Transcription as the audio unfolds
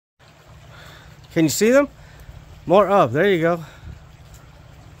Can you see them? More up. There you go.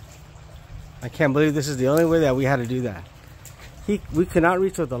 I can't believe this is the only way that we had to do that. We could not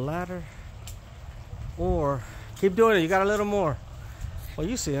reach with the ladder. Or keep doing it. You got a little more. Well,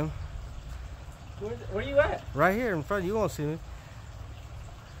 you see him. Where you at? Right here in front. You won't see me.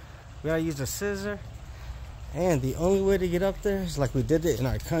 We gotta use a scissor. And the only way to get up there is like we did it in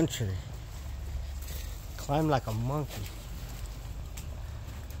our country. Climb like a monkey.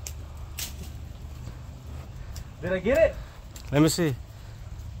 Did I get it? Let me see.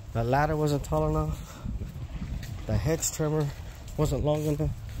 The ladder wasn't tall enough. The hedge trimmer wasn't long enough.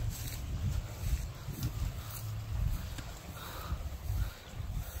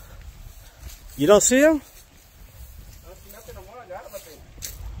 You don't see him? I don't see nothing. I got him, I think.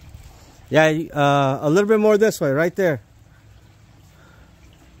 Yeah, a little bit more this way, right there.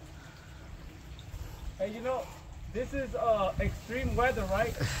 Hey, you know, this is extreme weather,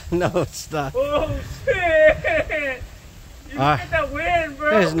 right? No, it's not. Oh, shit! You look at that wind, bro.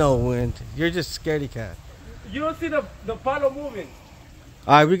 There's no wind. You're just scaredy cat. You don't see the palo moving.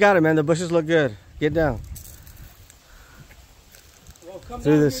 All right, we got it, man. The bushes look good. Get down. Well, come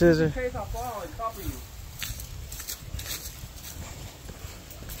Through down the here scissor. just in case I fall on top of you.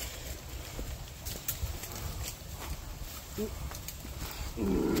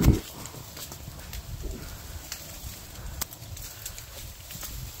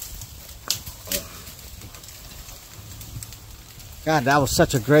 God, that was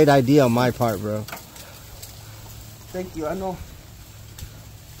such a great idea on my part, bro. Thank you. I know.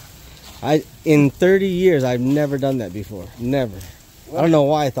 In 30 years, I've never done that before. Never. I don't know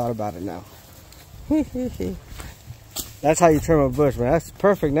why I thought about it now. That's how you trim a bush, man. That's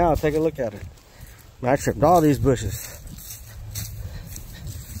perfect now. Take a look at it. Man, I trimmed all these bushes.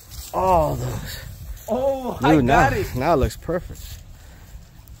 All those. Oh, Dude, I got it. Now it looks perfect.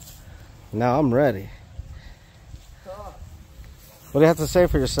 Now I'm ready. What do you have to say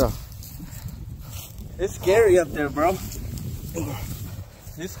for yourself? It's scary up there, bro.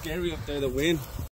 It's scary up there, the wind.